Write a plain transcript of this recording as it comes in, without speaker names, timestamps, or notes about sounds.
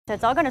So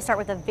it's all going to start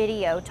with a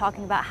video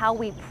talking about how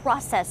we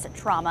process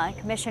trauma.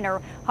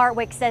 Commissioner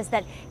Hartwick says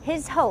that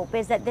his hope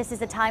is that this is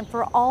a time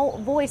for all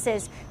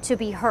voices to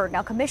be heard.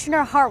 Now,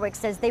 Commissioner Hartwick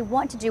says they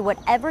want to do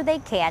whatever they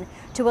can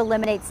to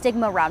eliminate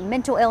stigma around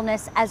mental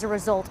illness as a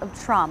result of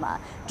trauma.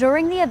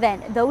 During the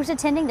event, those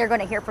attending, they're going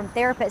to hear from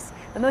therapists,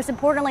 but most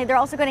importantly, they're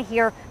also going to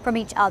hear from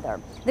each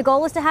other. The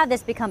goal is to have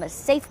this become a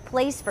safe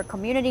place for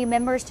community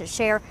members to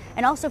share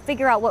and also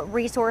figure out what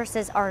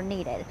resources are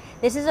needed.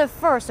 This is a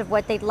first of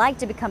what they'd like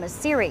to become a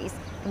series.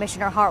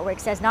 Commissioner Hartwick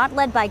says not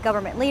led by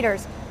government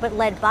leaders, but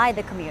led by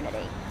the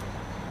community.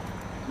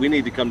 We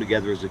need to come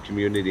together as a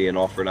community and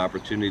offer an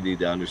opportunity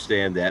to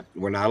understand that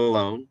we're not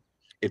alone.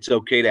 It's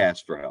okay to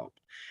ask for help.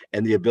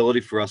 And the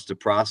ability for us to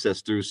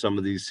process through some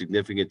of these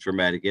significant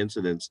traumatic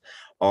incidents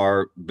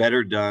are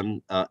better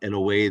done in a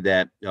way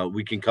that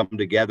we can come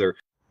together.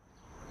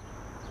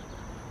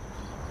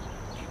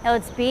 Now,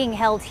 it's being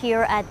held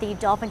here at the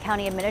Dauphin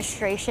County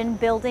Administration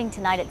building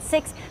tonight at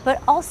 6,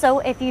 but also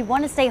if you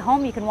want to stay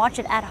home, you can watch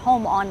it at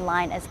home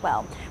online as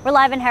well. We're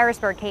live in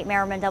Harrisburg. Kate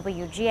Merriman,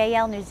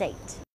 WGAL News 8.